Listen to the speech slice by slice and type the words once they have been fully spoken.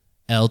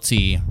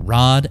LT,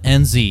 Rod,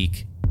 and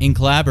Zeke, in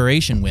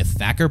collaboration with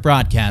Thacker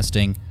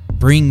Broadcasting,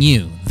 bring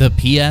you the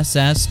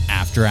PSS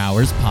After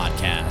Hours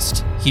podcast.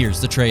 Here's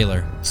the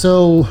trailer.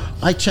 So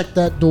I check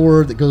that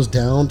door that goes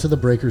down to the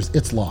breakers.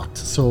 It's locked.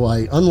 So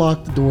I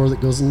unlock the door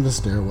that goes into the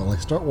stairwell. I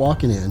start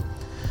walking in,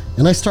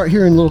 and I start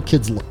hearing little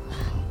kids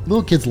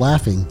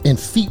laughing and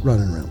feet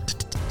running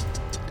around.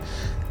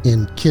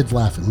 And kids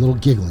laughing, little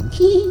giggling.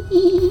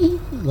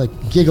 Like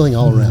giggling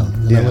all around.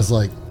 And I was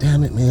like,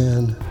 damn it,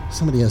 man.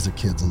 Somebody has their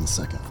kids on the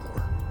second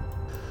floor.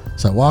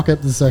 So I walk up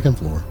to the second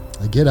floor.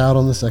 I get out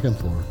on the second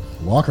floor.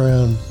 Walk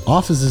around.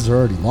 Offices are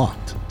already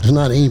locked. There's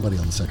not anybody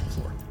on the second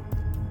floor.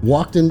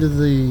 Walked into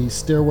the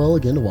stairwell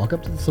again to walk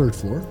up to the third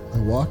floor. I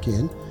walk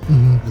in,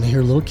 and I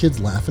hear little kids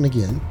laughing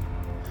again,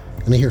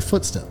 and I hear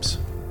footsteps.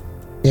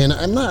 And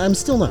I'm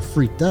still not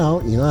freaked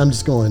out. You know, I'm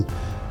just going,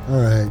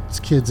 all right, it's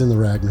kids in the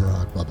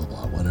Ragnarok, blah, blah,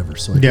 blah, whatever.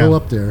 So I go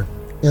up there,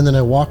 and then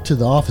I walk to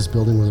the office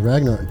building with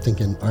Ragnarok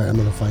thinking, all right, I'm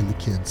going to find the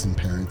kids and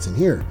parents in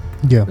here.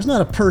 Yeah. There's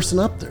not a person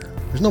up there.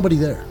 There's nobody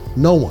there.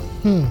 No one.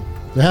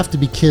 There have to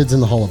be kids in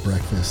the hall of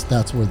breakfast.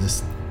 That's where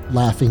this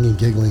laughing and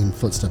giggling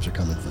footsteps are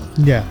coming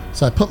from. Yeah.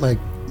 So I put my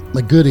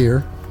good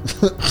ear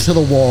to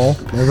the wall,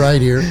 my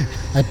right ear.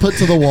 I put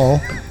to the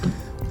wall,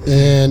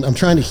 and I'm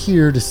trying to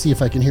hear to see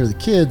if I can hear the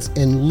kids.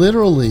 And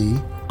literally,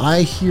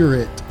 I hear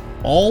it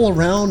all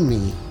around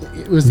me.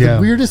 It was the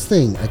weirdest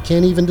thing. I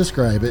can't even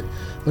describe it,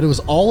 but it was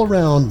all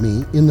around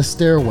me in the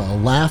stairwell,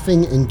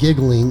 laughing and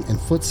giggling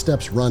and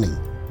footsteps running.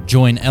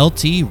 Join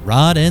LT,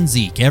 Rod, and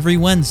Zeke every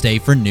Wednesday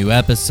for new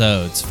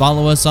episodes.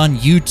 Follow us on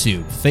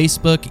YouTube,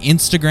 Facebook,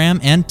 Instagram,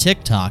 and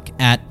TikTok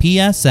at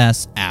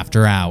PSS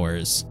After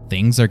Hours.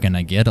 Things are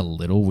gonna get a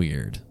little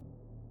weird.